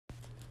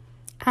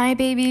Hi,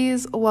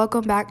 babies.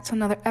 Welcome back to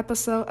another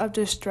episode of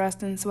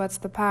Distressed and Sweats,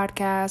 the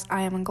podcast.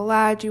 I am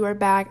glad you are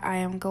back. I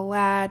am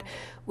glad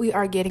we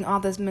are getting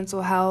all this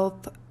mental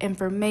health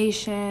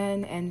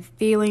information and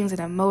feelings and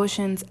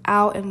emotions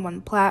out in one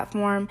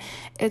platform.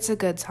 It's a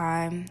good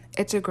time.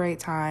 It's a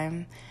great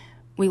time.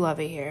 We love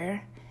it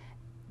here.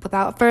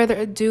 Without further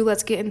ado,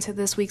 let's get into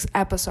this week's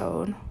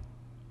episode.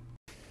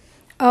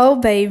 Oh,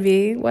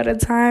 baby, what a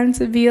time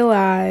to be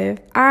alive.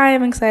 I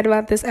am excited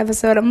about this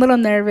episode. I'm a little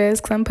nervous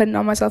because I'm putting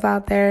all myself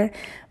out there,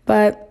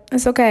 but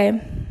it's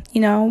okay.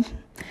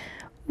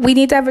 We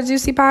need to have a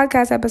juicy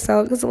podcast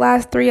episode because the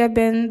last three they've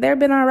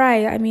been all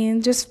right. I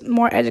mean, just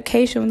more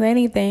education than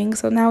anything.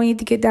 So now we need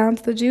to get down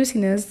to the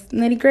juiciness,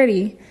 nitty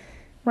gritty,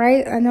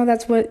 right? I know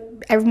that's what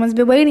everyone's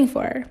been waiting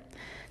for.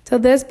 So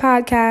this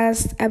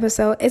podcast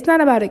episode, it's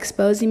not about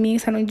exposing me,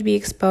 because I don't need to be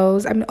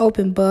exposed. I'm an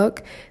open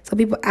book. So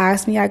people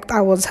ask me, I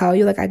will tell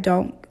you, it's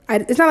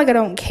not like I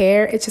don't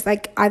care. It's just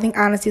like, I think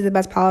honesty is the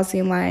best policy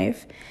in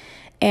life.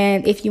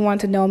 And if you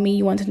want to know me,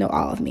 you want to know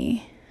all of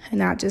me. And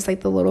not just like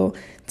the little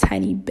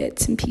tiny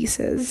bits and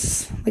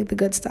pieces, like the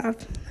good stuff.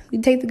 We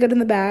take the good and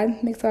the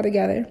bad, mix it all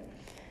together.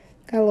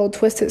 Got a little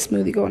twisted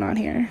smoothie going on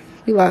here.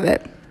 We love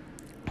it.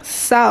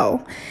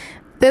 So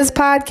this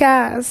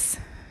podcast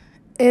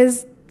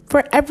is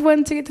for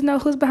everyone to get to know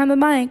who's behind the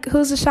mic,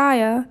 who's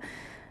Ashaya.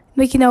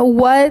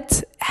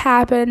 What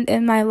happened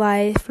in my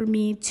life for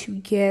me to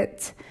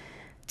get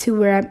to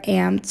where I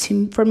am,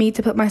 for me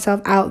to put myself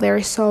out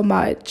there so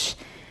much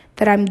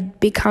that I'm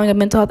becoming a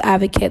mental health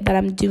advocate, that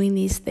I'm doing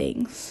these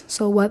things.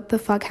 So what the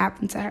fuck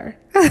happened to her,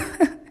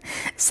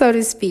 so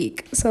to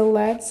speak? So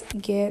let's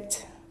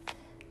get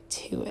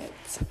to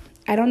it.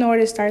 I don't know where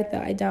to start, though.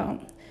 I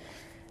don't.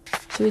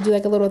 Should we do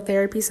like a little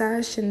therapy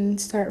session and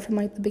start from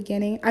like the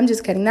beginning? I'm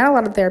just kidding. Not a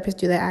lot of therapists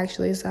do that,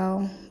 actually.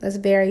 So that's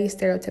very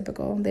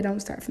stereotypical. They don't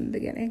start from the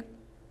beginning.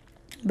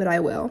 But I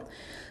will.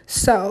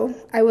 So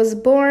I was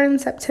born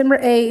September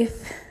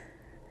 8th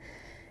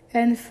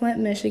in Flint,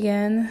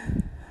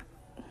 Michigan.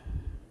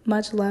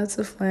 Much love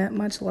to Flint.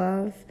 Much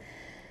love.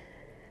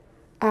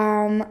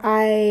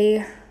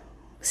 I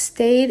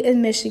stayed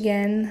in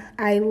Michigan.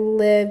 I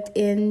lived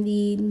in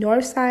the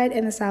north side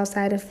and the south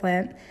side of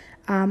Flint.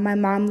 My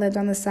mom lived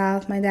on the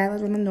south. My dad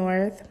lived on the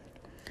north.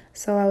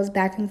 So I was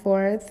back and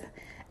forth.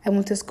 I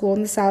went to school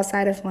on the south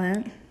side of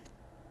Flint.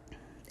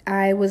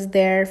 I was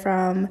there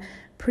from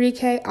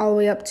pre-K all the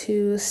way up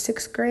to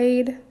 6th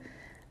grade.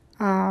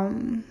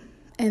 And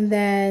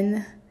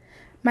then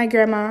my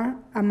grandma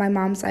on my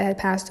mom's side had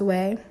passed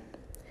away.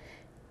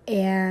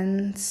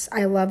 And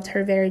I loved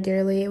her very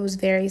dearly. It was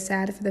very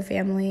sad for the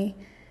family.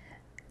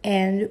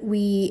 And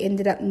we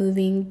ended up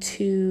moving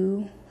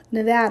to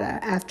Nevada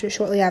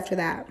shortly after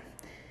that.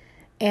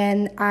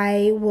 And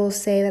I will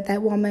say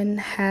that woman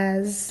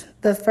has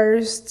the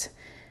first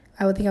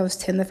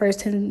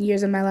 10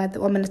 years of my life,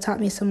 that woman has taught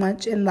me so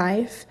much in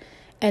life.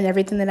 And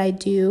everything that I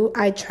do,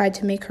 I try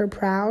to make her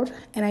proud.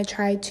 And I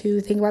try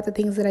to think about the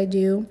things that I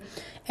do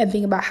and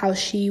think about how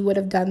she would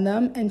have done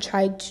them. And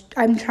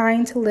I'm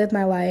trying to live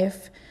my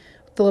life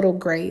with a little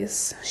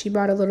grace. She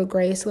brought a little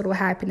grace, a little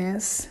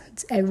happiness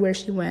everywhere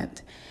she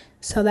went.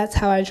 So that's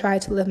how I try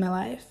to live my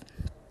life.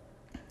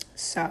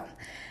 So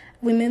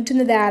we moved to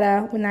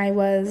Nevada when I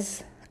want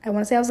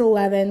to say I was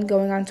 11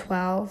 going on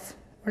 12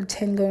 or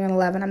 10 going on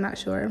 11, I'm not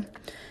sure.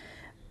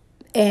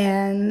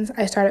 And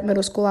I started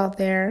middle school out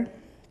there.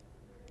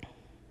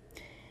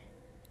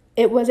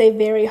 It was a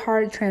very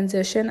hard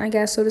transition, I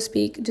guess, so to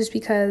speak, just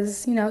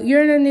because,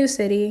 you're in a new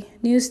city,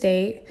 new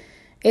state.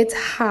 It's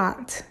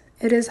hot.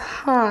 It is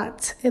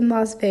hot in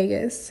Las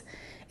Vegas.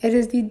 It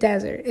is the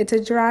desert. It's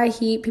a dry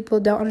heat. People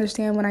don't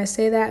understand when I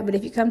say that, but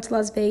if you come to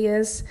Las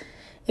Vegas,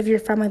 if you're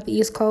from the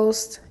East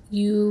Coast,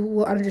 you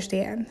will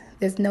understand.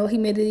 There's no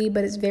humidity,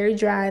 but it's very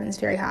dry and it's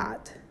very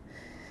hot.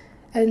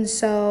 And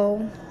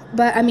so,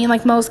 but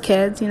like most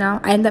kids, I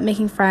end up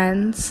making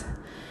friends.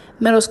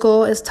 Middle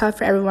school is tough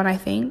for everyone, I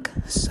think.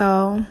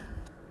 So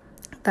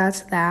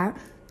that's that.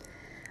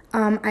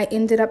 I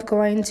ended up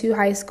going to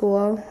high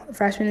school,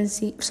 freshman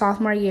and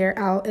sophomore year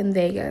out in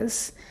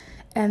Vegas.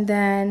 And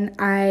then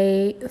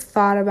I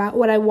thought about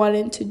what I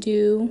wanted to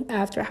do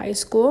after high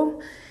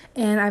school.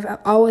 And I've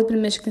always been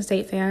a Michigan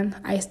State fan.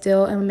 I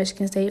still am a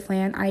Michigan State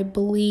fan. I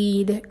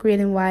bleed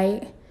green and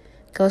white.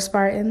 Go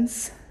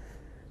Spartans.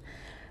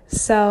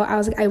 So I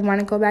was like, I want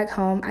to go back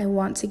home. I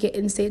want to get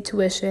in-state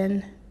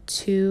tuition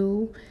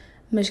to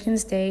Michigan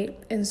State.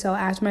 And so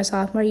after my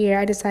sophomore year,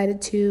 I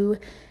decided to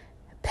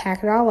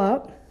pack it all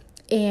up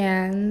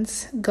and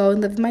go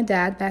and live with my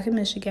dad back in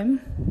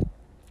Michigan.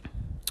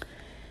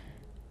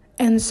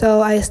 And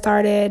so I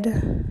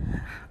started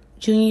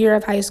junior year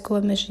of high school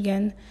in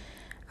Michigan.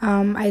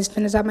 I just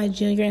finished up my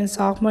junior and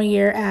sophomore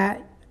year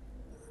at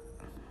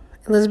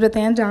Elizabeth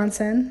Ann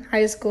Johnson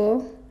High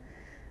School.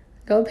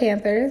 Go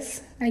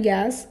Panthers, I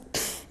guess.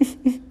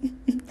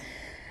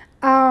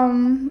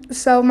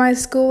 So my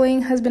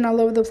schooling has been all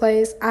over the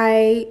place.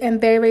 I am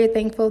very, very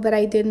thankful that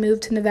I did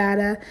move to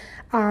Nevada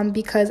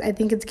because I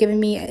think it's given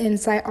me an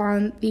insight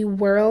on the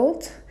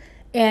world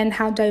and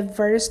how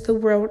diverse the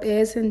world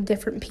is, and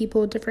different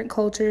people, different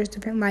cultures,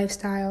 different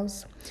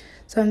lifestyles.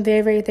 So I'm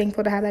very, very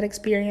thankful to have that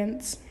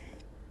experience.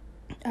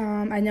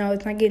 I know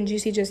it's not getting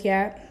juicy just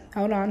yet.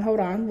 Hold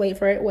on. Wait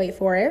for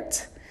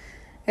it.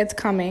 It's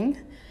coming.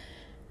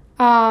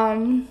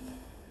 I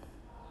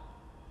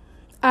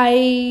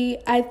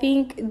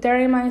think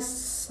during my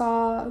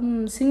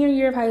senior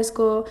year of high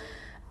school,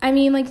 I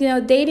mean, like,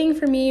 dating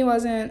for me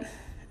wasn't,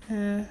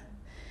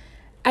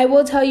 I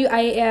will tell you,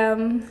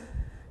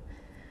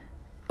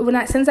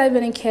 since I've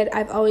been a kid,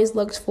 I've always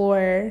looked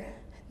for,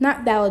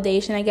 not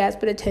validation, I guess,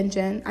 but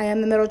attention. I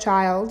am the middle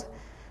child,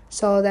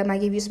 so that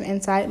might give you some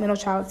insight, middle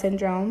child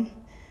syndrome.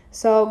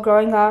 So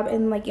growing up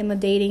in the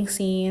dating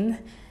scene,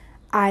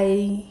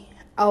 I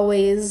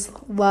always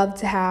loved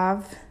to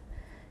have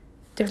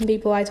different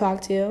people I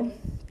talk to.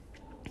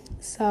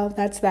 So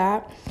that's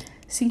that.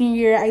 Senior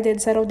year, I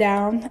did settle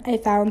down. I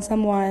found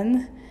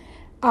someone,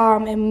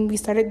 and we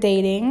started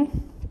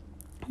dating.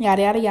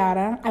 Yada, yada,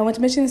 yada. I went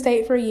to Michigan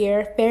State for a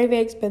year. Very,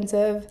 very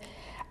expensive.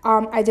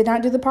 I did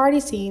not do the party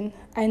scene.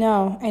 I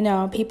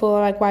know. People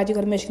are like, why'd you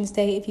go to Michigan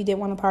State if you didn't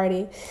want to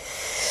party?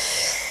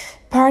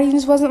 Partying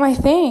just wasn't my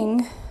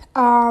thing.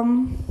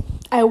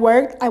 I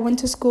worked. I went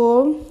to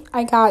school.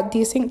 I got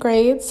decent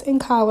grades in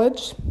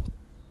college.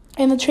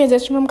 And the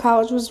transition from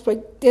college was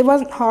it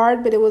wasn't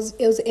hard, but it was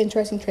an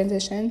interesting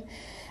transition.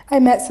 I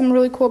met some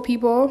really cool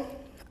people.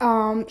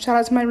 Shout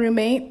out to my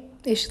roommate.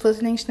 If she's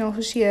listening, she knows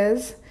who she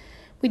is.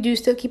 We do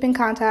still keep in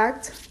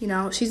contact.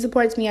 She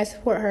supports me, I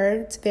support her.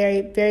 It's a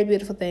very, very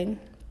beautiful thing.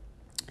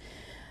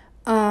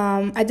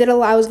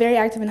 I was very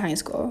active in high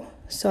school.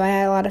 So I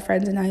had a lot of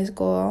friends in high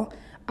school.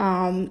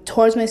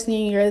 Towards my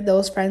senior year,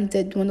 those friends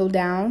did dwindle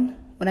down.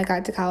 When I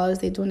got to college,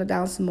 they dwindled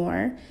down some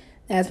more.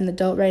 As an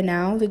adult right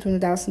now, they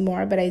dwindled down some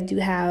more. But I do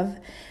have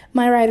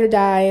my ride or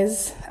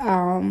dies,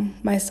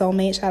 my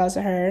soulmate, shout out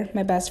to her.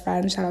 My best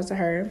friend, shout out to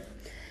her.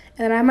 And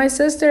then I have my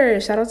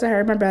sister, shout out to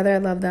her. My brother, I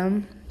love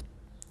them.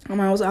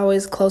 I was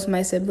always close with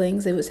my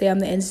siblings. They would say I'm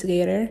the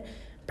instigator,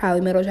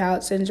 probably middle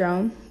child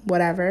syndrome,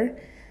 whatever.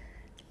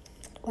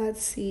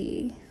 Let's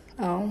see.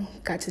 Oh,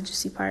 got to the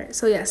juicy part.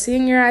 So yeah,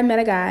 senior year, I met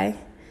a guy.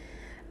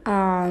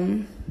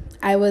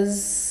 I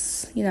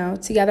was,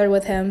 together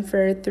with him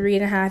for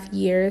 3.5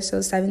 years,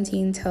 so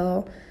 17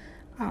 till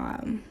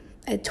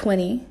at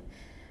 20.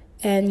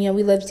 And,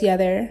 we lived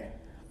together.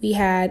 We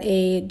had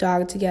a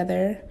dog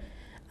together,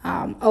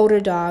 older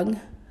dog.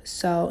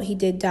 So he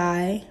did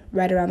die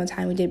right around the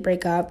time we did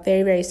break up.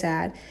 Very, very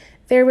sad.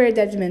 Very, very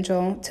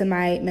detrimental to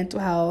my mental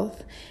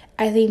health.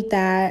 I think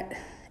that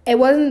it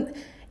wasn't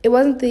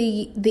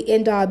the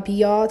end all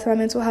be all to my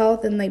mental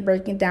health and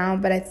breaking it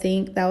down, but I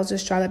think that was the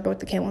straw that broke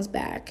the camel's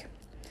back.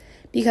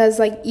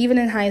 Because even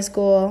in high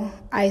school,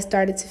 I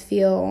started to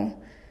feel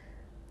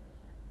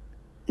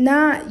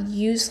not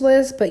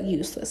useless, but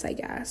useless, I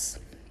guess.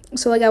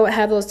 So I would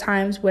have those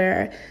times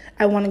where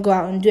I want to go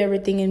out and do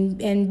everything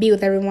and be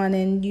with everyone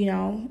and,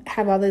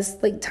 have all this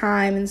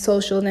time and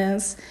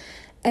socialness.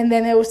 And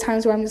then there was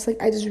times where I'm just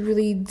I just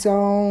really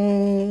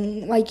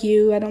don't like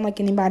you. I don't like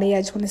anybody.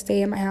 I just want to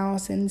stay in my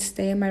house and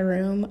stay in my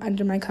room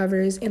under my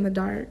covers in the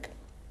dark.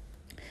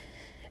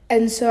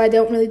 And so I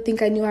don't really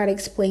think I knew how to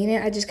explain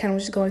it. I just kind of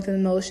was just going through the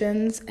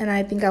motions. And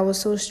I think I was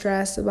so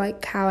stressed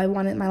about how I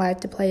wanted my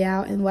life to play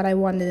out and what I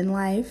wanted in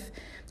life.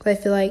 Because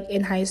I feel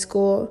in high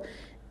school,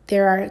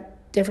 there are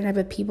different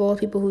type of people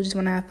who just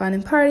want to have fun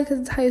and party because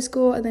it's high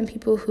school, and then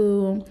people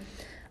who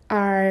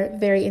are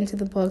very into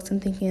the books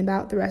and thinking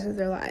about the rest of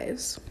their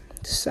lives.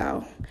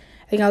 So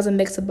I think I was a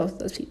mix of both of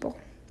those people.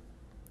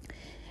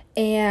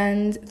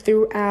 And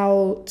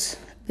throughout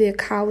the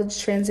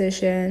college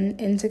transition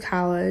into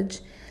college,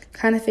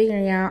 kind of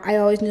figuring out, I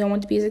always knew I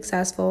wanted to be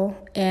successful,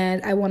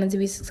 and I wanted to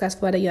be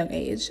successful at a young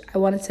age. I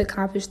wanted to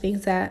accomplish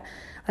things that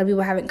a lot of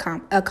people haven't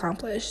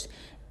accomplished.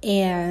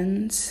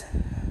 And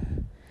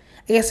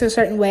I guess in a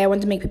certain way, I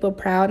wanted to make people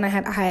proud, and I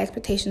had high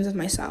expectations of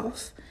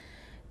myself.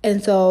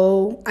 And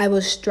so I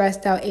was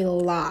stressed out a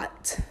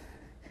lot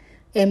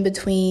in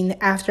between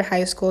after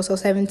high school, so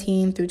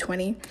 17 through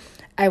 20.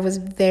 I was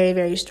very,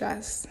 very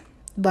stressed.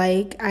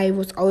 I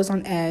was always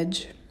on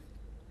edge.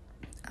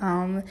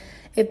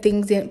 If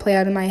things didn't play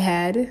out in my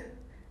head,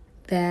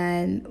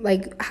 then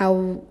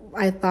how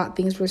I thought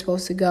things were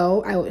supposed to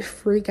go, I would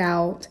freak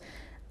out.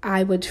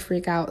 I would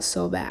freak out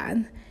so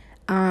bad.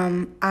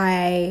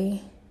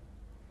 I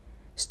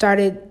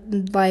started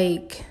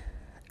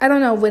I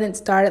don't know when it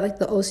started,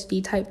 the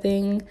OCD type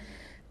thing.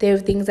 There were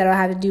things that I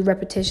had to do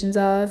repetitions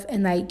of,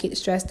 and I get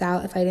stressed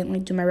out if I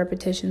didn't do my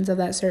repetitions of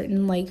that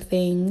certain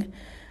thing.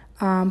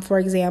 For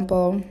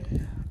example,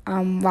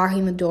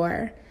 locking the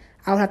door.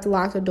 I would have to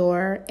lock the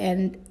door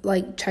and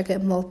check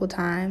it multiple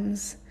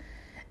times,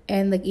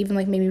 and even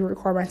maybe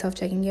record myself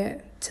checking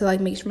it to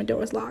make sure my door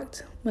was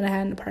locked when I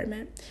had an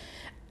apartment.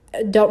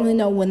 I don't really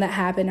know when that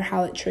happened or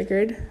how it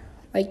triggered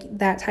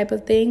that type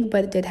of thing,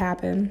 but it did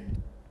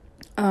happen.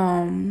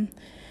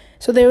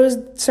 So there was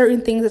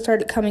certain things that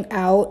started coming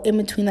out in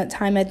between that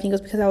time. I think it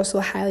was because I was so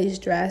highly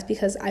stressed,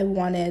 because I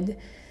wanted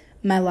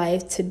my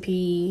life to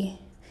be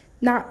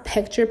not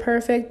picture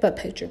perfect, but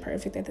picture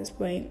perfect at this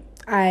point.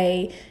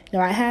 I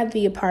had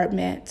the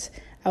apartment.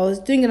 I was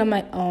doing it on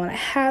my own. I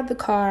had the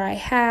car. I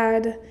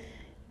had,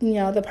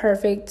 the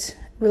perfect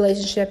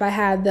relationship. I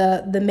had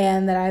the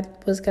man that I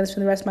was going to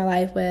spend the rest of my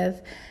life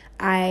with.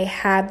 I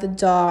had the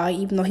dog,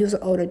 even though he was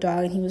an older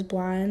dog and he was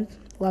blind.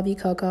 Love you,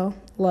 Coco.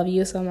 Love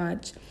you so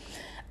much.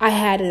 I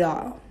had it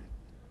all.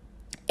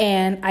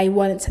 And I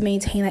wanted to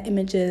maintain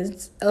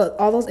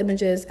all those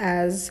images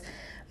as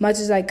much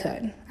as I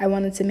could. I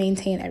wanted to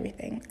maintain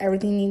everything.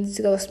 Everything needed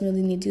to go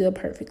smoothly, needed to go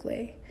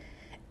perfectly.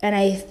 And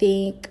I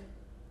think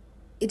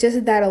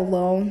just that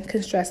alone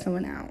can stress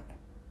someone out.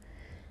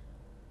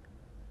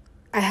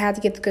 I had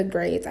to get the good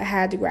grades. I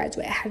had to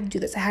graduate. I had to do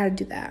this. I had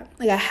to do that.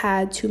 I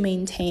had to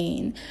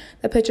maintain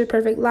the picture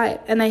perfect life.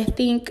 And I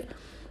think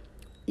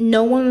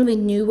no one really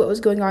knew what was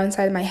going on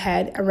inside of my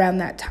head around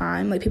that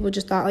time. People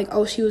just thought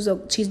oh,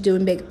 she's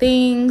doing big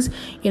things.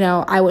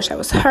 I wish I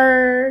was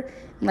her.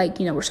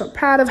 We're so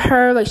proud of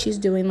her. She's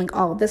doing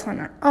all of this on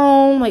her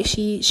own.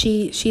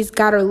 She's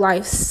got her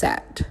life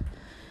set.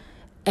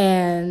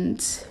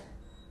 And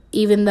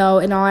even though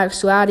in all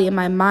actuality, in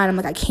my mind,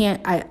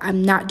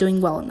 I'm not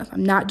doing well enough.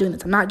 I'm not doing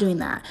this. I'm not doing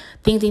that.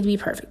 Things need to be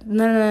perfect.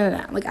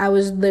 No. I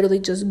was literally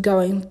just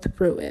going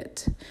through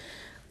it.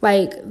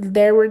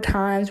 There were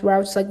times where I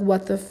was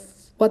what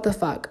the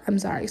fuck? I'm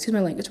sorry, excuse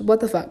my language.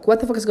 What the fuck? What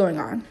the fuck is going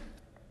on?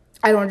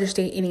 I don't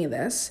understand any of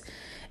this.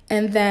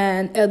 And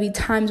then it'll be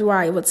times where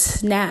I would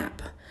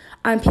snap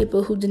on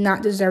people who did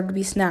not deserve to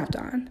be snapped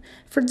on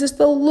for just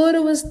the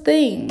littlest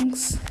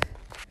things.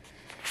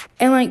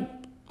 And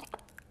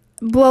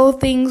blow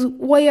things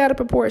way out of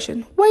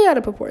proportion.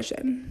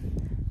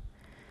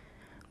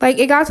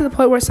 It got to the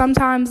point where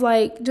sometimes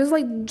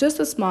just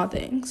the small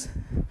things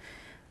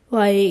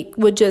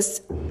would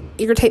just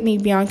irritate me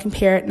beyond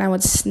compare, and I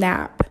would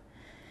snap.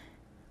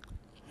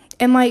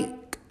 And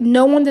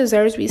no one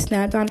deserves to be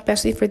snapped on,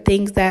 especially for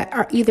things that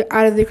are either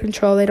out of their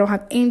control. They don't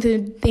have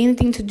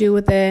anything to do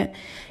with it.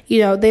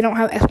 They don't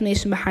have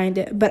explanation behind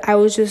it. But I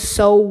was just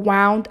so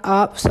wound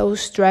up, so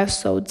stressed,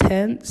 so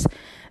tense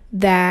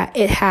that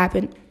it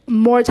happened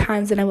more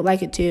times than I would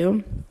like it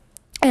to.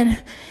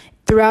 And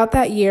throughout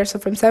that year, so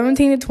from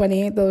 17 to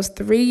 20, those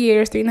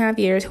 3.5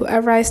 years,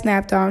 whoever I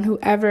snapped on,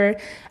 whoever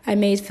I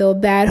made feel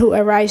bad,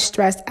 whoever I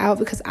stressed out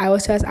because I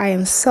was stressed, I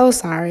am so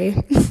sorry.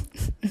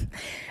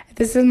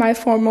 This is my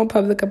formal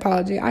public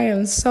apology. I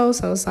am so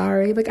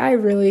sorry. I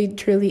really,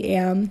 truly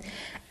am.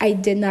 I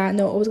did not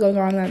know what was going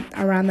on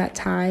around that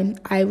time.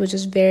 I was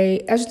just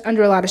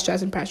under a lot of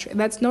stress and pressure. And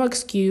that's no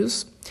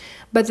excuse.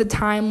 But the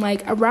time,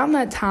 around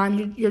that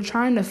time, you're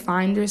trying to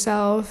find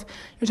yourself.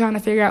 You're trying to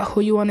figure out who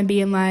you want to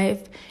be in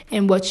life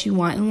and what you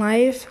want in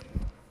life.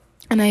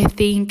 And I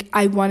think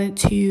I wanted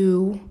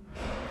to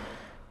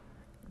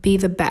be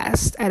the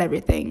best at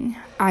everything.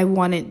 I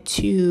wanted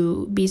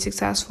to be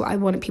successful. I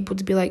wanted people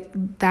to be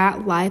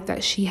that life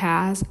that she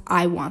has,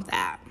 I want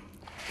that.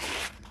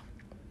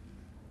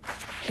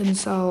 And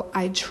so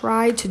I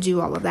tried to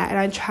do all of that, and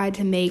I tried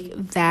to make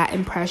that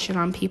impression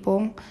on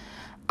people.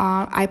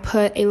 I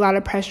put a lot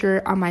of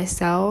pressure on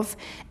myself,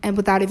 and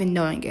without even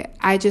knowing it.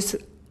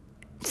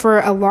 For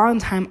a long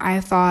time,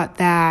 I thought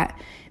that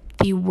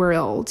the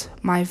world,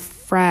 my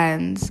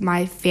friends,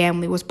 my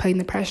family was putting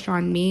the pressure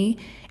on me,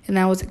 and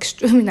that was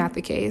extremely not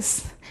the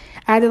case.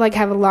 I had to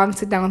have a long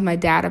sit down with my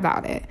dad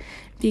about it,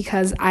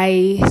 because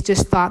I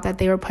just thought that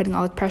they were putting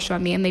all the pressure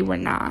on me, and they were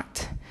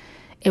not.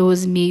 It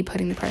was me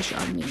putting the pressure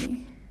on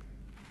me.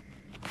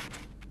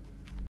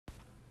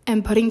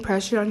 And putting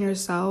pressure on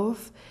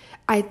yourself,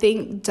 I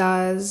think,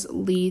 does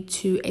lead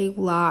to a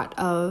lot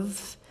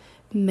of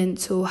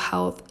mental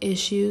health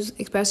issues,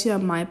 especially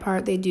on my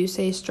part. They do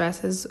say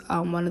stress is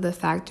one of the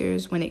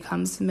factors when it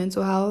comes to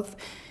mental health.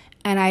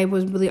 And I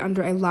was really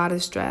under a lot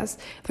of stress.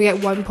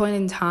 At one point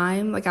in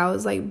time, I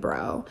was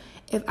bro,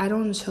 if I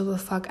don't chill the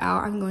fuck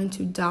out, I'm going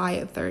to die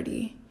at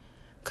 30.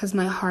 Because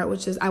my heart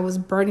was I was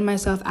burning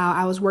myself out.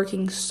 I was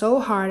working so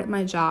hard at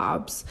my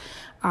jobs.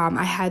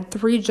 I had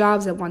 3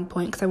 jobs at one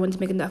point because I wanted to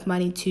make enough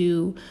money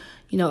to,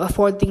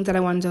 afford things that I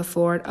wanted to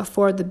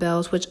afford the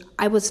bills, which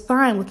I was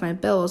fine with my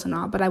bills and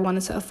all, but I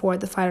wanted to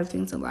afford the finer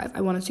things in life.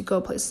 I wanted to go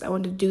places. I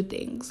wanted to do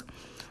things.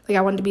 I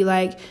wanted to be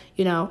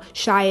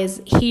Shy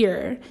is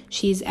here.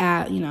 She's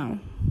at, I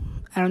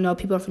don't know if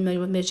people are familiar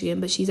with Michigan,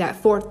 but she's at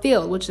Ford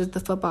Field, which is the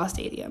football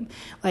stadium.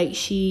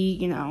 She,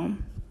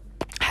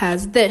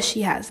 has this,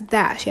 she has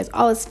that. She has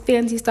all this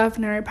fancy stuff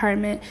in her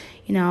apartment.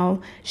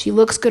 She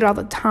looks good all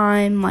the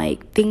time,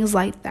 things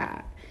like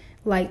that.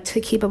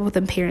 To keep up with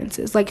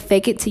appearances.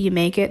 Fake it till you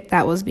make it.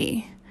 That was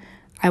me.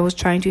 I was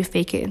trying to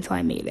fake it until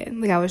I made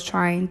it. I was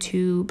trying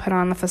to put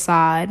on a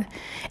facade.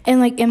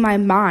 And, in my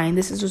mind,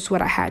 this is just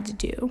what I had to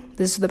do.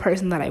 This is the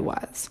person that I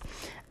was.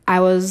 I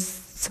was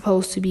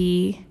supposed to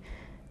be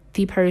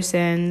the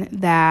person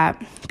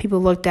that people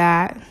looked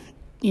at,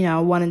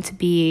 wanted to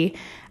be.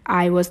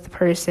 I was the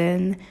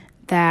person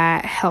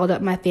that held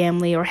up my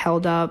family or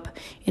held up,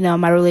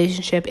 my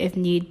relationship if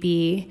need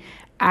be.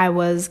 I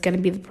was going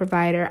to be the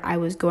provider. I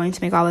was going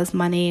to make all this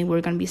money.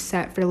 We're going to be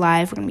set for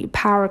life. We're going to be a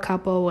power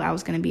couple. I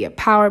was going to be a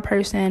power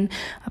person,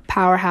 a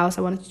powerhouse.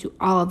 I wanted to do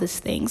all of these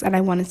things, and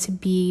I wanted to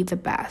be the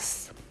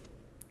best.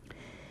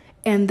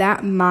 And that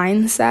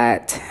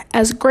mindset,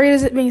 as great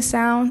as it may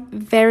sound,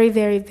 very,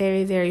 very,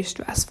 very, very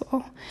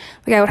stressful.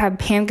 Like, I would have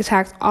panic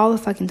attacks all the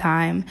fucking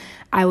time.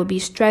 I would be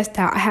stressed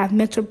out. I have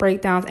mental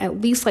breakdowns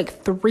at least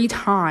like 3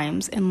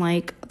 times in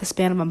like the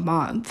span of a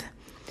month.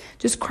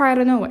 Just cry out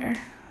of nowhere.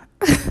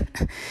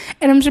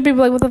 And I'm sure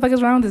people are like, what the fuck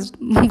is wrong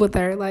with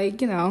her?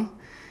 Like, you know.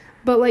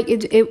 But like,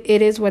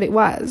 it is what it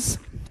was.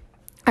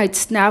 I'd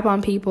snap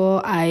on people.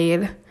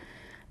 I'd,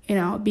 you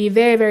know, be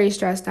very, very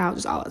stressed out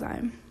just all the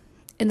time.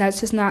 And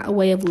that's just not a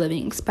way of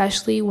living,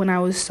 especially when I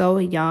was so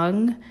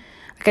young.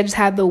 Like, I just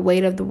had the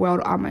weight of the world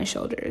on my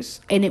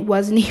shoulders. And it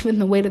wasn't even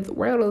the weight of the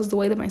world. It was the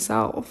weight of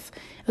myself.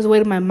 It was the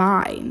weight of my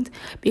mind.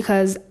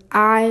 Because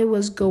I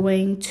was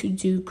going to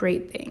do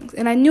great things.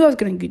 And I knew I was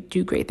going to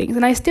do great things.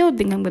 And I still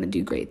think I'm going to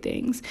do great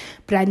things.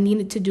 But I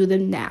needed to do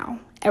them now.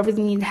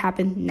 Everything needed to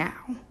happen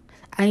now.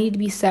 I need to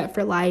be set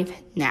for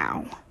life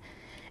now.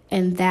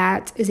 And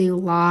that is a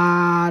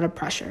lot of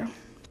pressure.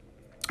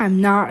 I'm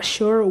not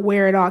sure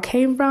where it all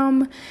came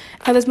from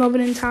at this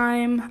moment in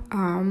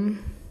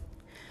time,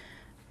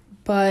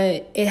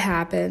 but it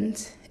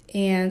happened,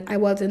 and I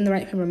wasn't in the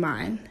right frame of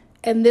mind.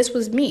 And this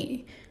was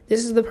me.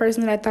 This is the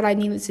person that I thought I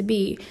needed to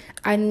be.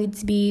 I needed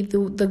to be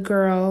the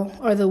girl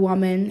or the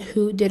woman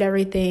who did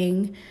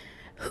everything,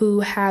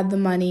 who had the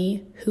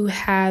money, who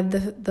had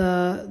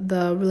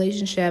the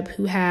relationship,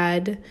 who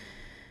had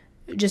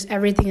just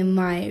everything in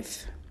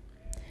life.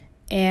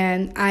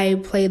 And I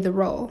played the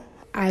role.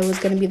 I was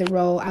going to be the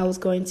role. I was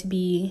going to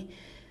be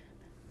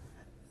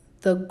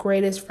the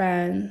greatest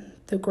friend,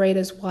 the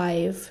greatest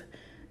wife,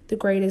 the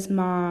greatest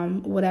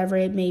mom, whatever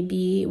it may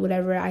be,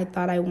 whatever I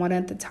thought I wanted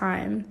at the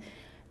time,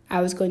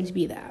 I was going to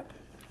be that.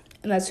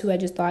 And that's who I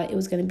just thought it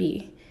was going to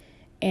be.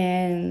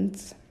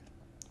 And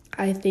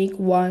I think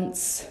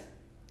once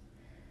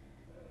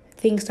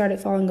things started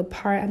falling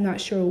apart, I'm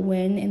not sure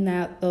when in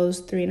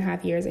those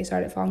 3.5 years they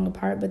started falling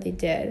apart, but they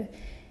did.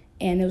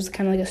 And it was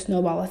kind of like a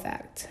snowball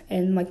effect.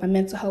 And like, my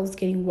mental health was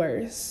getting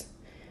worse.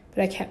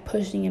 But I kept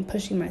pushing and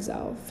pushing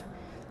myself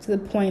to the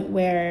point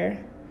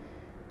where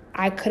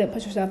I couldn't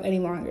push myself any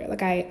longer.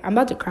 Like, I'm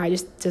about to cry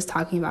just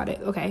talking about it,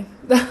 okay?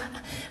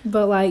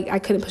 But like, I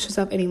couldn't push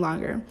myself any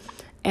longer.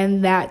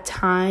 And that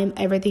time,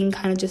 everything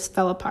kind of just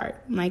fell apart.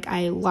 Like,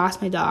 I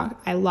lost my dog.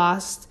 I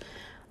lost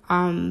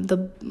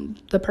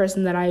the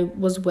person that I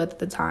was with at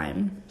the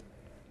time.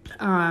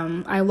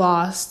 I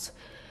lost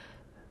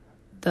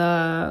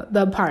the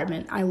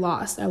apartment. I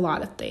lost a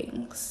lot of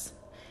things.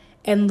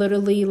 And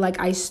literally, like,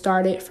 I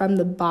started from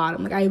the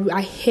bottom. Like,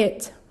 I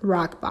hit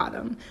rock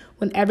bottom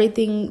when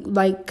everything,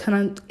 like,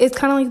 it's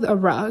kind of like a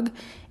rug,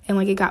 and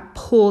like, it got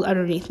pulled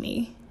underneath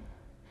me.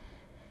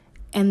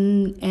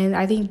 And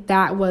I think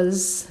that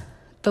was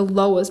the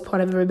lowest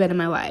point I've ever been in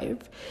my life,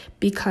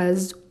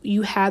 because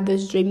you have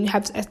this dream, you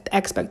have this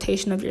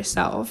expectation of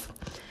yourself,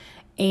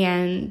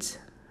 and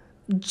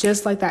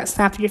just like that,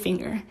 snap of your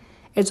finger,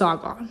 it's all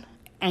gone.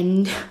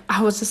 And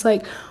I was just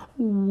like,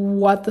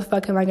 what the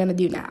fuck am I going to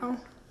do now?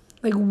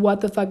 Like,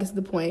 what the fuck is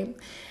the point?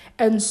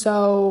 And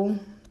so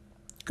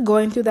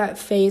going through that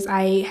phase,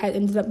 I had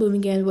ended up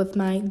moving in with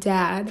my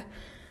dad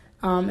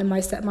and my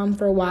stepmom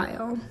for a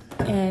while.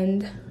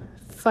 And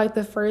for like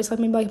the first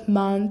maybe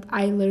month,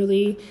 I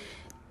literally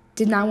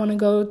did not want to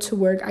go to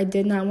work. I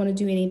did not want to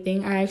do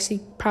anything. I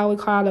actually probably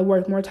called out of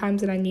work more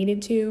times than I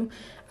needed to.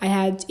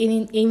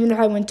 Even if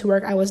I went to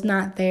work, I was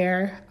not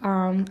there.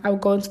 I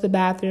would go into the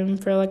bathroom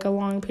for like a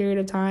long period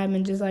of time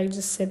and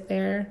just sit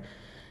there.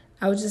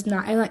 I was just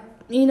not, and like,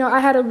 you know, I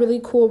had a really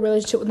cool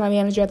relationship with my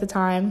manager at the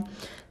time,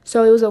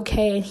 so it was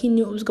okay, and he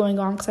knew what was going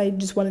on, because I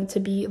just wanted to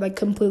be like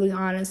completely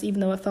honest, even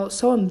though it felt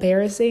so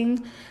embarrassing.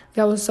 Like,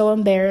 I was so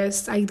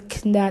embarrassed. I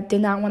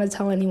did not want to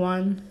tell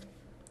anyone.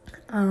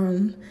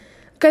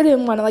 I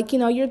didn't want to, like, you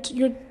know, you're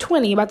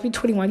 20, about to be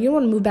 21. You don't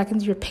want to move back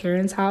into your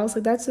parents' house.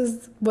 Like, that's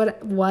just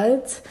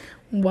what?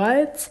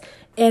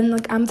 And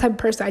like, I'm the type of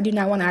person, I do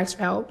not want to ask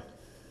for help.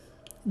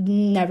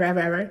 Never, ever,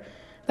 ever.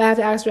 If I have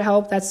to ask for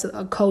help, that's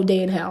a cold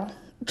day in hell.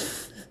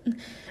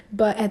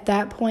 But at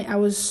that point, I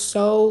was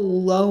so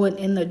low and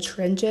in the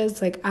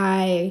trenches. Like,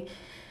 I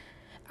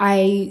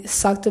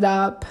sucked it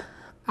up.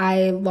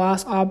 I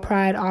lost all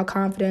pride, all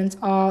confidence,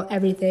 all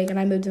everything, and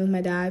I moved in with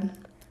my dad.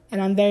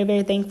 And I'm very,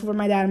 very thankful for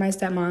my dad and my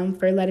stepmom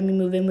for letting me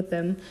move in with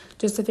them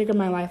just to figure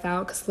my life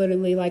out, because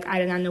literally, like, I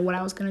did not know what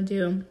I was going to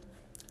do.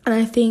 And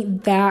I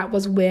think that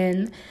was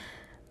when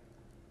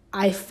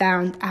I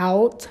found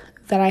out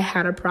that I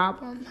had a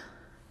problem,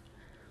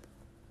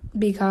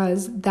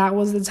 because that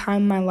was the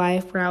time in my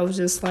life where I was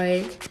just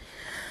like,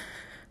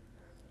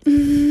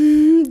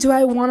 do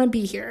I want to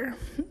be here?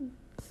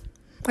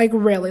 Like,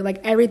 really,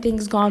 like,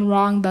 everything's gone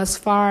wrong thus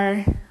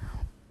far.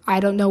 I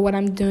don't know what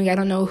I'm doing. I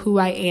don't know who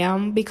I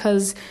am,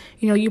 because,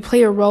 you know, you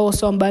play a role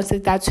so much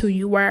that that's who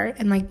you were.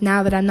 And like,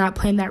 now that I'm not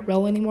playing that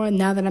role anymore,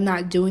 now that I'm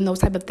not doing those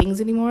type of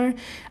things anymore,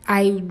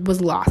 I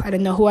was lost. I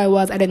didn't know who I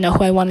was. I didn't know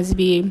who I wanted to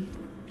be.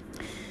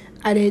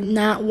 I did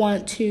not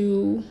want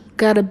to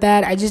get out of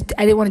bed. I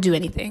didn't want to do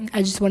anything.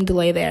 I just wanted to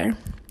lay there.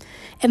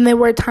 And there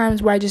were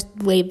times where I just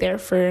laid there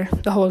for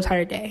the whole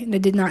entire day. And I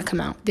did not come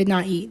out, did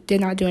not eat,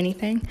 did not do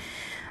anything.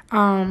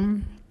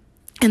 And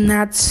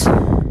that's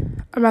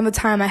around the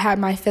time I had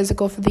my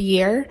physical for the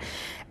year.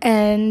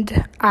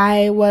 And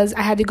I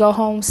had to go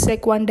home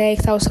sick one day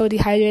because I was so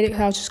dehydrated,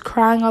 because I was just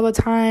crying all the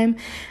time.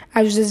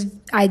 I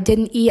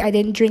didn't eat, I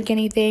didn't drink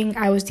anything.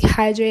 I was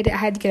dehydrated. I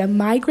had to get a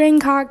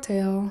migraine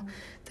cocktail.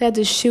 I had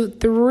to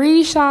shoot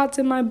 3 shots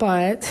in my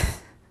butt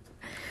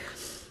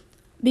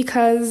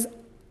because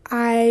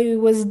I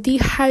was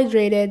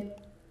dehydrated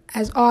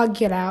as all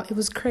get out. It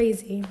was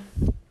crazy.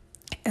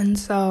 And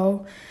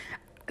so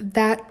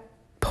that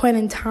point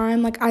in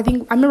time, I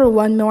remember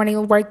one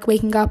morning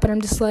waking up and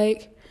I'm just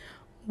like,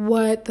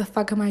 what the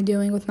fuck am I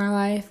doing with my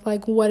life?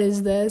 What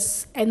is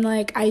this? And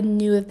I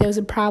knew that there was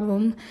a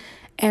problem.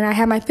 And I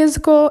had my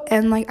physical,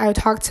 and I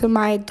talked to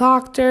my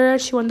doctor.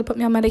 She wanted to put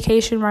me on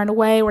medication right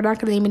away. We're not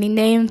going to name any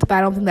names, but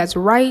I don't think that's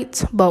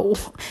right.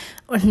 But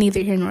neither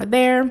here nor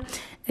there.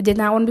 I did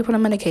not want to be put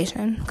on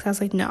medication because I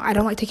was like, no, I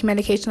don't like taking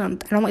medication. I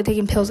don't like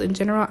taking pills in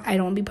general. I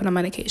don't want to be put on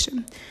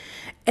medication.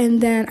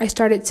 And then I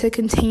started to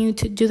continue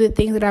to do the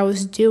things that I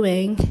was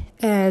doing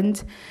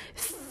and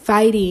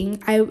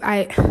fighting.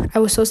 I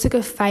was so sick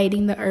of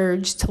fighting the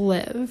urge to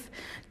live,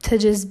 to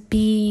just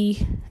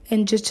be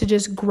and to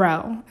just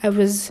grow. I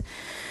was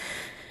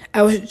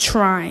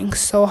trying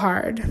so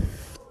hard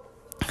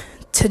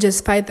to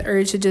just fight the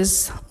urge to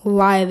just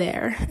lie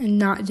there and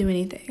not do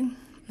anything.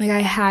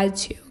 I had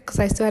to, because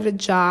I still had a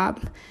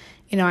job.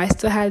 I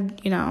still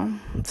had,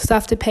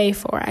 stuff to pay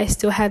for. I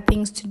still had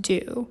things to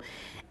do.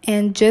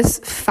 And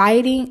just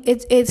fighting,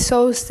 it's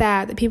so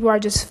sad that people are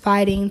just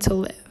fighting to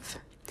live.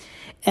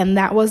 And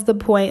that was the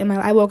point.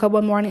 I woke up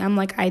one morning, I'm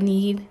like, I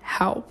need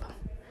help.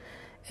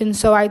 And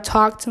so I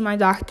talked to my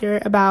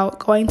doctor about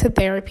going to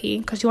therapy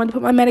because she wanted to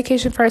put my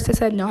medication first. I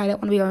said, no, I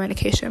didn't want to be on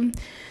medication.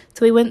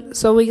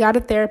 So we got a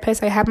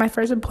therapist. I had my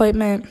first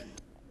appointment,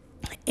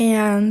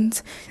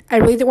 and I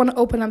really didn't want to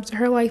open up to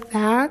her like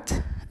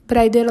that, but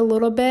I did a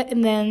little bit.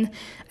 And then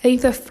I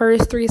think the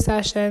first 3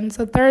 sessions,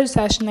 the third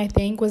session, I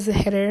think, was the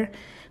hitter,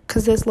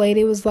 because this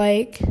lady was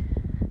like,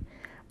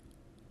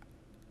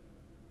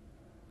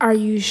 are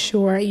you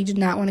sure you do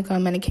not want to go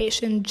on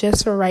medication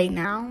just for right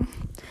now?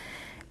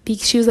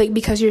 She was like,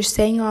 because you're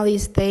saying all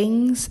these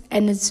things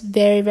and it's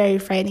very, very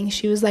frightening.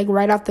 She was like,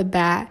 right off the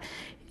bat,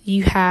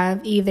 you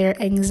have either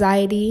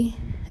anxiety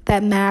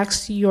that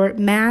masks your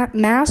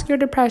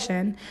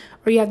depression,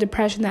 or you have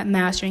depression that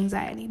masks your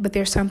anxiety, but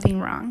there's something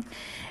wrong.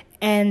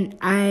 And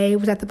I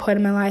was at the point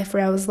in my life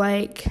where I was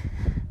like,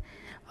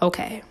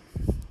 okay,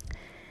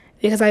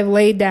 because I've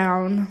laid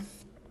down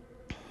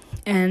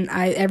and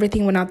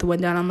everything went out the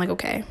window, and I'm like,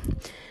 okay,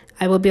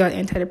 I will be on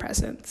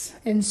antidepressants.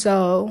 And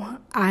so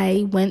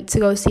I went to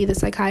go see the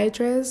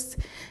psychiatrist,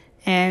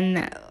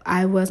 and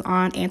I was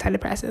on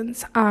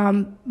antidepressants.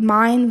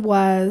 Mine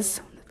was,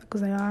 what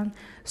was I on?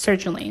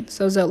 Sertraline.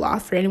 So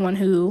Zoloft, for anyone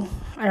who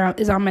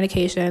is on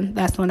medication,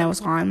 that's the one I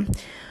was on.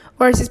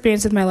 Worst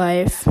experience of my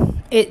life.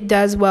 It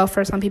does well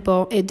for some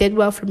people. It did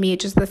well for me.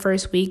 Just the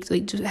first week,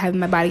 just having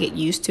my body get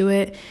used to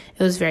it,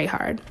 it was very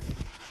hard.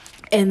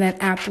 And then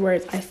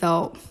afterwards, I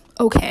felt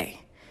okay.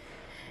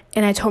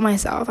 And I told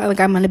myself, I'm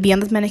going to be on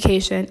this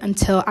medication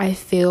until I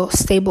feel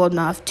stable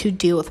enough to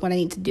deal with what I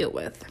need to deal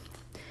with.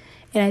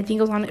 And I think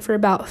I was on it for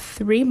about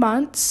 3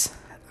 months.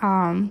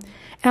 And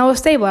I was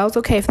stable. I was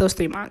okay for those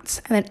 3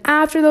 months. And then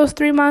after those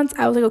 3 months,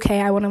 I was like,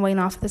 okay, I want to wane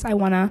off of this. I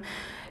want to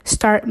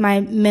start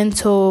my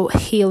mental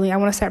healing. I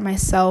want to start my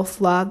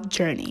self-love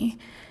journey.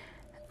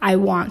 I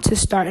want to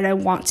start, and I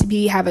want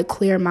to have a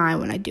clear mind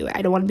when I do it.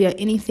 I don't want to be on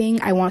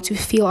anything. I want to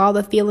feel all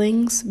the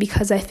feelings,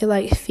 because I feel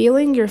like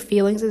feeling your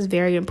feelings is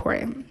very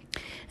important.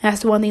 And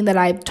that's the one thing that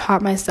I've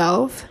taught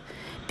myself,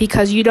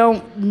 because you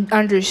don't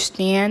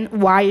understand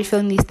why you're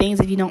feeling these things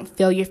if you don't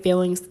feel your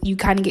feelings. You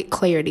kind of get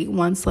clarity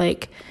once,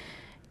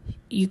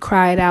 you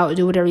cry it out,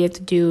 do whatever you have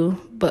to do,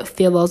 but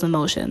feel those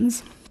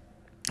emotions.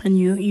 And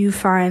you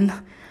find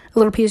a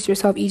little piece of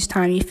yourself each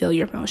time you feel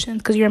your emotions,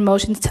 because your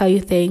emotions tell you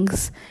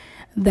things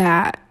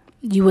that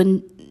you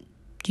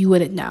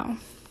wouldn't know.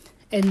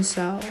 And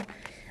so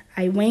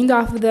I waned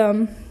off of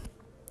them.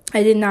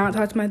 I did not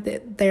talk to my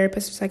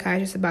therapist or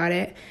psychiatrist about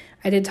it.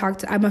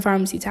 I'm a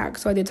pharmacy tech,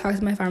 so I did talk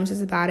to my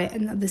pharmacist about it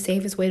and the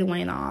safest way to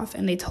wane off.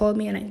 And they told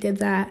me, and I did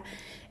that.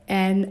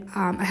 And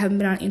I haven't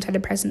been on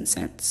antidepressants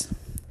since.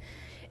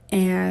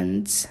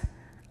 And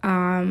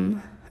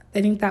I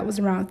think that was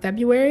around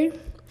February.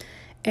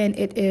 And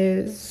it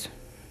is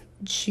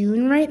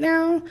June right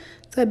now.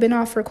 So I've been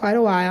off for quite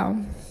a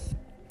while.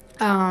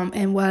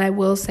 And what I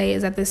will say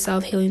is that this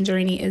self-healing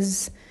journey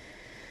is,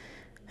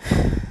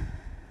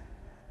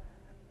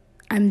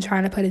 I'm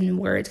trying to put it in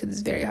words because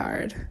it's very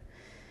hard.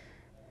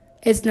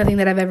 It's nothing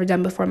that I've ever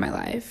done before in my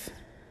life.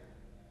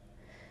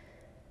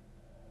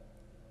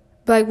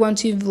 But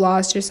once you've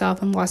lost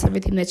yourself and lost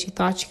everything that you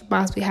thought you could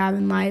possibly have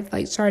in life,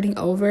 starting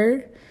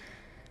over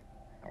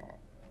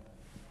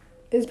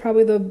is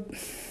probably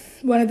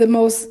one of the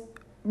most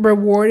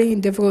rewarding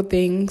and difficult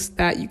things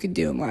that you could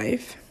do in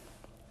life.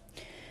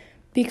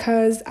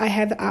 Because I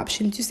had the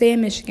option to stay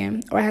in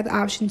Michigan, or I had the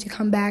option to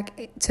come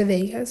back to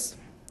Vegas.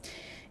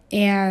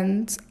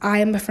 And I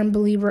am a firm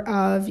believer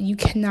of you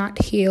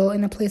cannot heal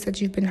in a place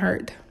that you've been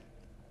hurt.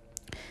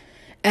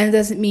 And it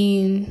doesn't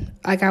mean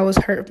like I was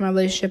hurt from my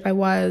relationship, I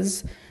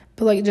was,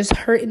 but like just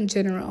hurt in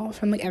general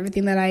from like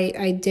everything that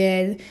I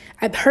did.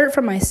 I'm hurt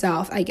from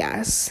myself, I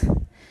guess.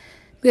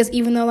 Because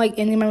even though like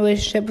ending my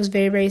relationship was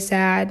very, very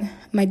sad,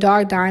 my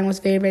dog dying was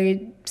very,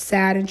 very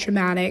sad and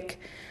traumatic.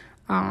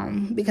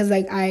 Because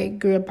like I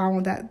grew up on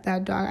with that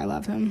dog. I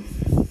love him.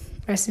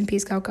 Rest in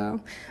peace,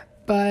 Coco.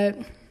 But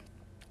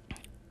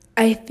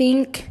I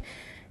think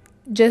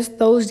just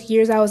those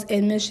years I was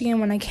in Michigan,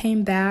 when I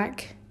came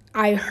back,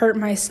 I hurt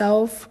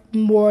myself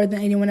more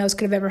than anyone else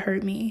could have ever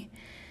hurt me.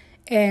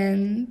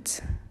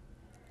 And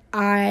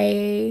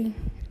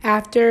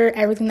after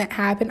everything that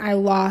happened, I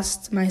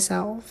lost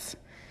myself.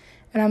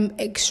 And I'm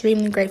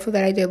extremely grateful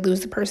that I did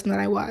lose the person that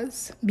I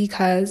was.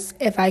 Because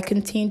if I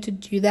continued to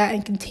do that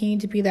and continue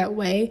to be that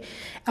way,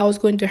 I was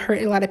going to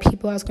hurt a lot of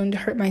people. I was going to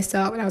hurt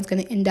myself. And I was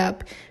going to end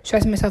up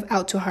stressing myself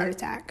out to a heart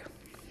attack.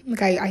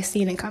 Like, I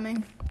seen it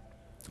coming.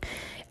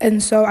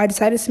 And so I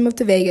decided to move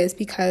to Vegas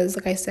because,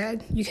 like I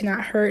said, you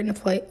cannot hurt in a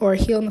place or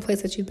heal in the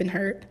place that you've been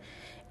hurt.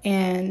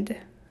 And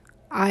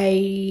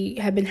I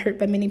have been hurt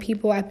by many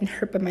people. I've been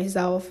hurt by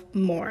myself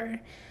more.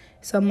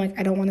 So I'm like,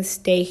 I don't want to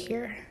stay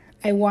here.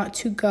 I want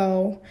to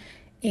go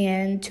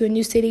and to a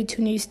new city,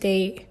 to a new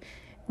state,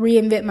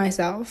 reinvent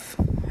myself.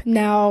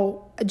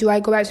 Now, do I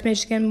go back to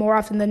Michigan more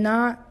often than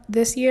not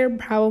this year?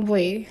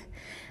 Probably.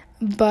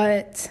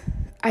 But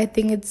I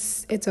think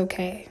it's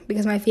okay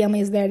because my family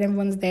is there and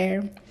everyone's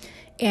there.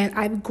 And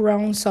I've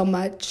grown so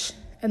much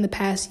in the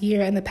past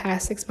year, in the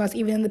past 6 months,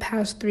 even in the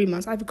past 3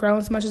 months. I've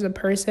grown so much as a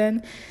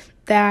person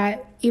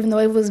that even though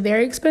it was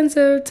very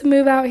expensive to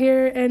move out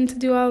here and to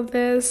do all of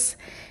this,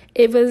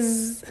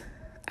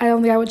 I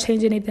don't think I would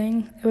change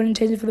anything. I wouldn't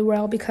change it for the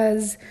world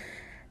because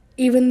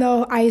even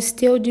though I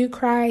still do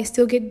cry, I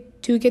still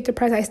get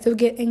depressed, I still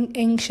get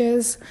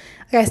anxious,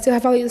 like I still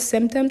have all these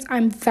symptoms,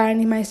 I'm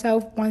finding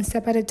myself one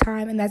step at a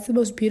time. And that's the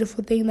most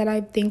beautiful thing that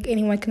I think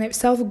anyone can have,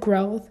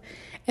 self-growth.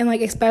 And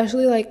like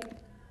especially like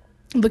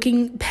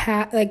looking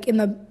past, like in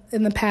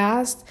the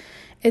past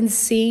and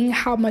seeing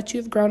how much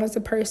you've grown as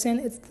a person,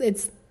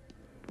 it's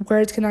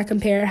words cannot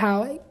compare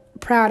how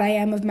proud I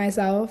am of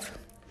myself.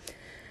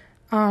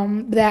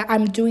 That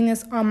I'm doing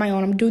this on my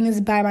own. I'm doing this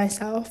by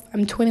myself.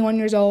 I'm 21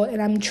 years old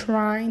and I'm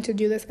trying to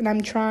do this and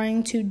I'm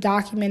trying to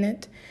document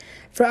it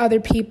for other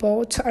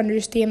people to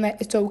understand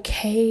that it's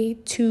okay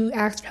to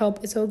ask for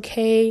help. It's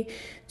okay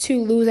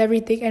to lose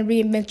everything and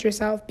reinvent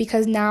yourself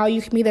because now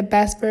you can be the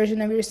best version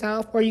of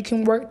yourself or you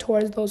can work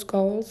towards those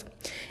goals.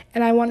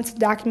 And I wanted to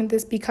document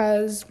this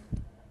because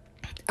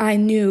I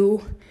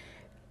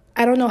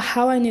don't know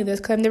how I knew this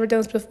because I've never done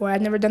this before.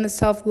 I've never done the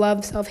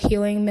self-love,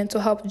 self-healing,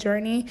 mental health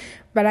journey,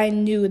 but I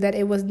knew that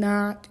it was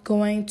not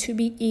going to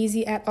be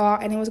easy at all,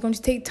 and it was going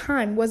to take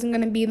time. It wasn't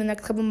going to be the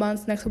next couple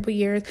months, next couple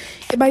years.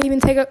 It might even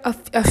take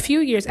a few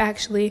years,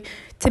 actually,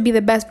 to be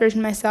the best version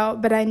of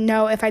myself, but I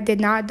know if I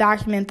did not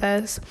document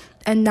this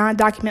and not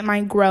document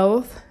my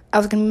growth, I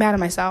was going to be mad at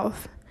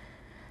myself,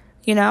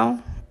 you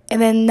know?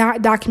 And then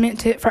not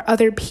document it for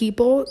other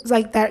people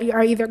like that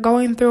are either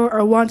going through it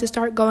or want to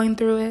start going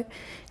through it.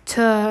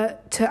 To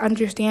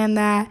understand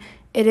that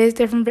it is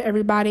different for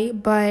everybody,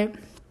 but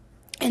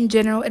in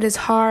general it is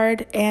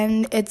hard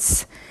and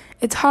it's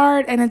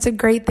hard and it's a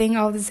great thing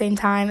all at the same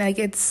time. Like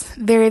it's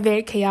very,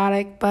 very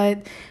chaotic,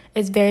 but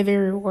it's very,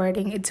 very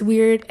rewarding. It's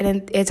weird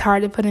and it's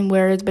hard to put in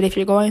words, but if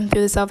you're going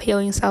through the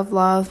self-healing,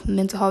 self-love,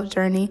 mental health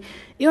journey,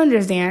 you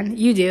understand.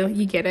 You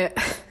get it.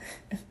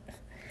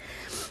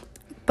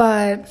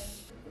 But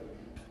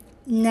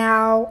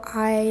now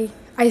I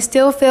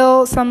still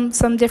feel some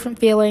different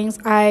feelings.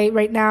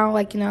 Right now,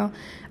 like, you know,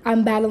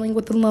 I'm battling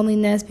with the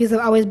loneliness because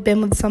I've always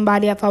been with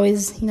somebody. I've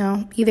always, you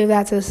know, either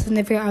that's a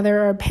significant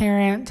other or a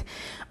parent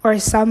or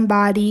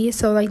somebody.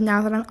 So, like,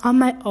 now that I'm on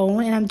my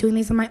own and I'm doing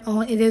these on my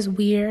own, it is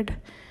weird.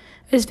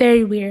 It's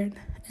very weird.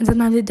 And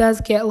sometimes it does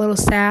get a little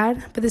sad.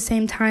 But at the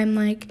same time,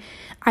 like,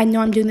 I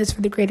know I'm doing this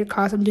for the greater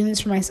cause. I'm doing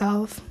this for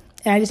myself.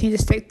 And I just need to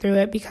stick through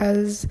it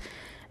because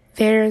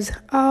there's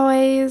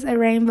always a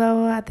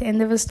rainbow at the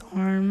end of a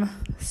storm.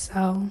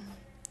 So,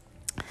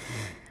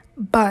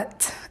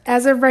 but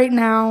as of right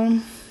now,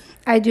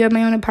 I do have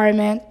my own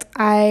apartment.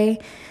 I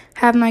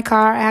have my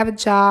car. I have a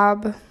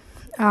job.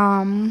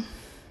 I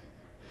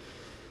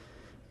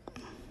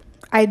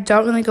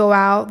don't really go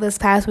out. This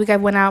past week, I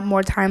went out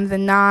more times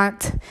than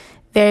not.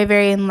 Very,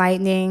 very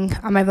enlightening.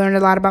 I've learned a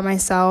lot about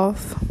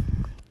myself.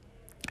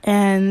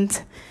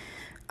 And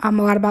a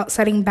lot about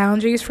setting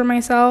boundaries for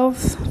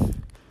myself.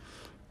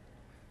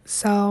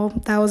 So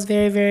that was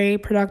very, very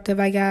productive,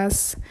 I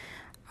guess.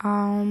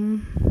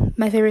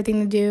 My favorite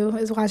thing to do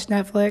is watch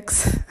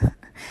Netflix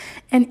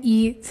and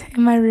eat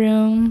in my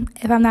room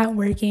if I'm not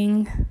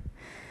working.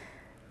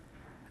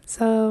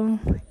 So,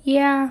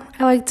 yeah,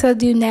 I like to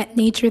do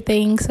nature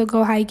things, so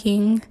go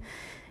hiking,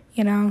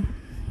 you know,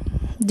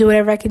 do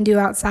whatever I can do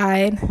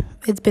outside.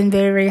 It's been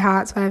very, very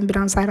hot, so I haven't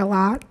been outside a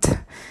lot.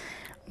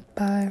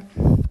 But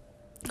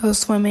go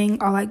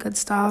swimming, all that good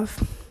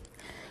stuff.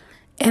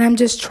 And I'm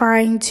just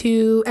trying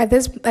to, at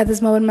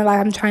this moment in my life,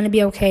 I'm trying to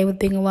be okay with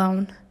being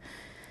alone.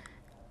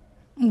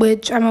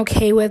 Which I'm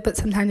okay with, but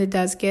sometimes it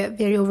does get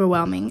very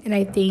overwhelming. And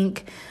I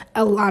think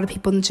a lot of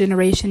people in the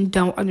generation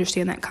don't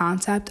understand that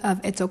concept of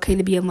it's okay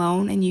to be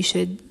alone, and you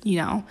should,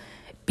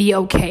 be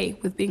okay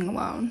with being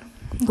alone.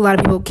 A lot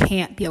of people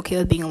can't be okay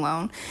with being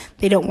alone.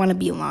 They don't want to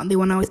be alone. They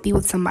want to always be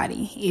with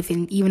somebody,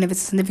 even if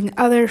it's a significant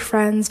other,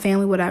 friends,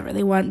 family, whatever.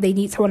 They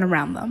need someone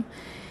around them.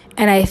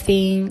 And I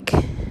think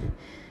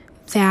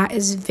that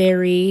is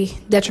very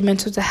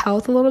detrimental to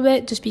health a little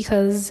bit, just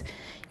because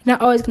you're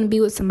not always going to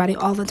be with somebody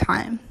all the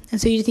time. And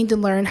so you just need to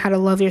learn how to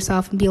love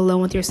yourself and be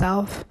alone with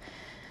yourself.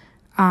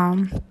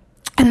 And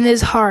it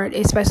is hard,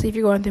 especially if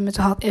you're going through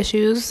mental health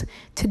issues,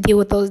 to deal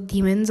with those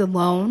demons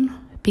alone.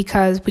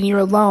 Because when you're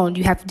alone,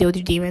 you have to deal with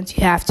your demons.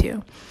 You have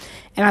to.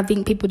 And I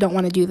think people don't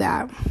want to do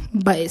that.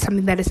 But it's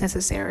something that is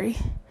necessary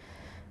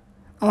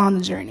along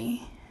the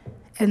journey.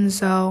 And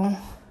so,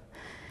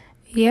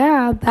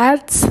 yeah,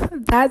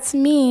 that's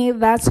me.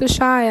 That's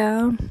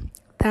Ashaya.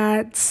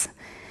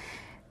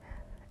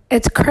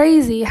 It's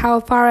crazy how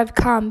far I've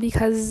come,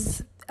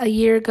 because a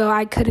year ago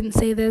I couldn't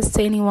say this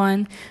to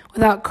anyone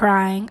without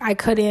crying. I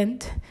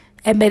couldn't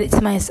admit it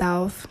to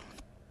myself.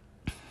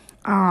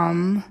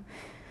 And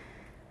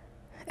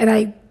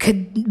I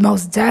could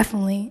most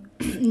definitely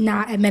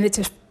not admit it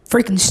to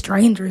freaking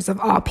strangers of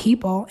all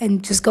people,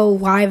 and just go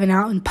live and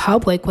out in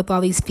public with all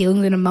these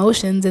feelings and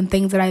emotions and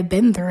things that I've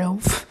been through.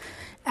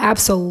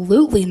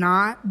 Absolutely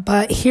not.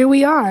 But here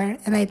we are.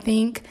 And I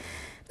think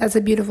that's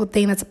a beautiful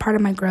thing. That's a part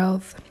of my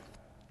growth.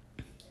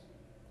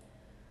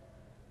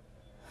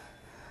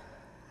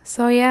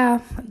 So yeah,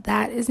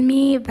 that is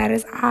me, that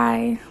is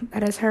I,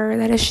 that is her,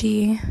 that is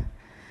she.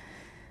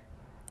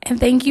 And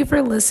thank you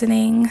for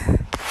listening.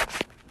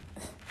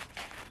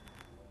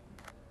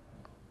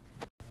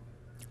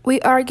 We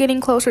are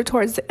getting closer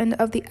towards the end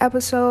of the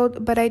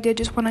episode, but I did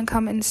just want to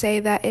come and say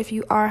that if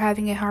you are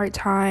having a hard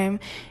time,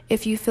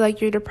 if you feel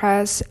like you're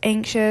depressed,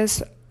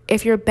 anxious,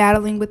 if you're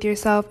battling with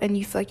yourself and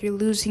you feel like you're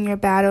losing your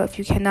battle, if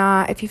you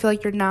feel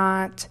like you're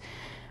not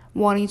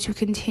wanting to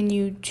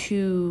continue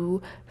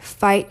to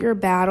fight your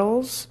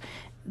battles,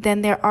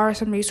 then there are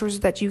some resources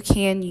that you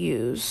can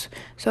use.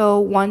 So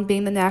one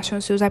being the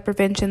National Suicide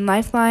Prevention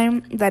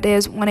Lifeline, that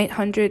is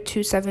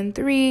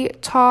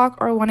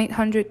 1-800-273-TALK or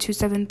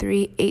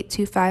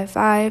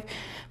 1-800-273-8255.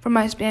 For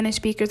my Spanish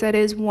speakers, that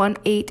is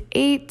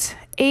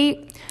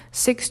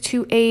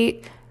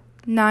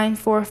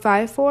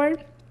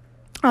 1-888-628-9454.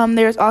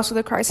 There's also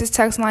the crisis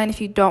text line. If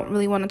you don't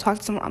really want to talk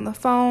to someone on the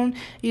phone,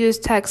 you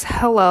just text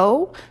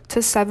hello to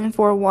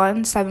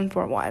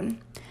 741-741.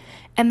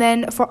 And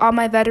then for all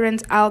my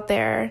veterans out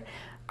there,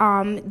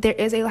 there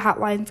is a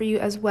hotline for you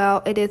as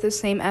well. It is the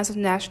same as the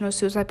National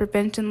Suicide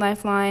Prevention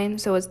Lifeline.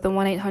 So it's the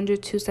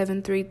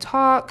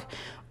 1-800-273-TALK,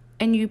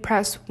 and you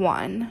press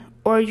 1.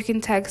 Or you can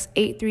text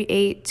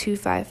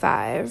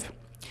 838-255.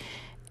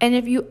 And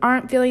if you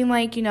aren't feeling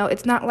like,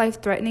 it's not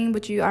life-threatening,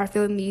 but you are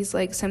feeling these,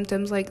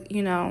 symptoms like,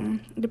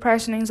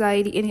 depression,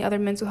 anxiety, any other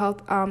mental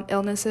health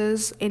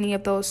illnesses, any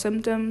of those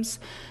symptoms,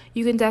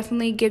 you can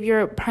definitely give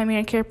your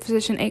primary care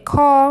physician a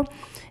call.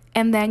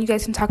 And then you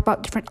guys can talk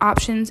about different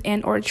options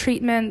and or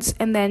treatments.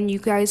 And then you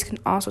guys can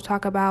also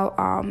talk about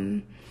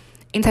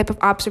any type of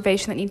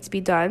observation that needs to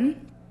be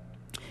done.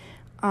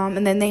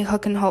 And then they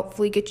can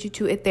hopefully get you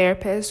to a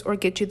therapist or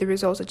get you the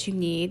results that you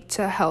need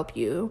to help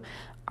you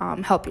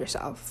help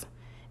yourself.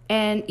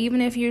 And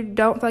even if you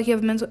don't feel like you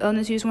have a mental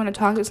illness, you just want to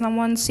talk to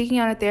someone, seeking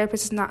out a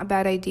therapist is not a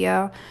bad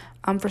idea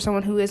for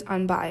someone who is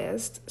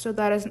unbiased. So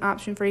that is an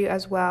option for you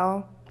as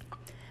well.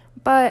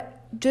 But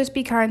just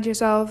be kind to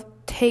yourself.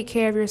 Take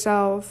care of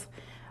yourself.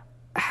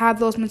 Have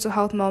those mental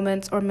health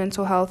moments or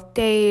mental health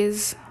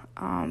days.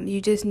 You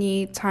just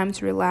need time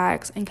to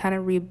relax and kind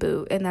of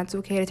reboot. And that's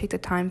okay to take the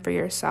time for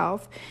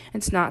yourself.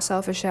 It's not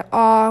selfish at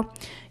all.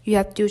 You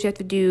have to do what you have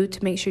to do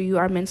to make sure you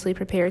are mentally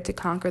prepared to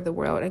conquer the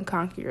world and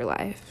conquer your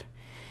life.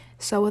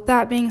 So with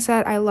that being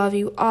said, I love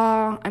you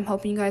all. I'm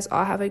hoping you guys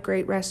all have a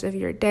great rest of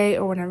your day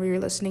or whenever you're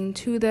listening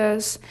to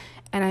this.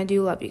 And I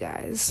do love you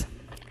guys.